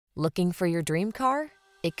Looking for your dream car?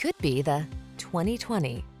 It could be the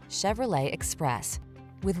 2020 Chevrolet Express.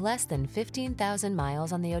 With less than 15,000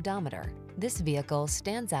 miles on the odometer, this vehicle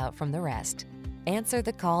stands out from the rest. Answer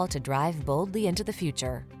the call to drive boldly into the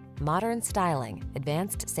future. Modern styling,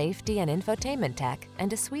 advanced safety and infotainment tech,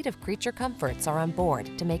 and a suite of creature comforts are on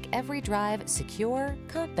board to make every drive secure,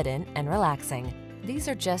 confident, and relaxing. These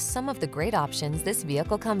are just some of the great options this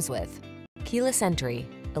vehicle comes with: keyless entry,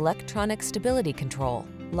 electronic stability control,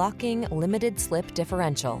 locking limited slip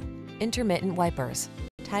differential, intermittent wipers,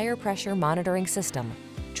 tire pressure monitoring system,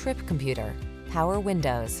 trip computer, power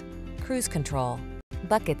windows, cruise control,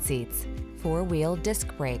 bucket seats, four-wheel disc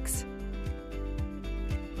brakes.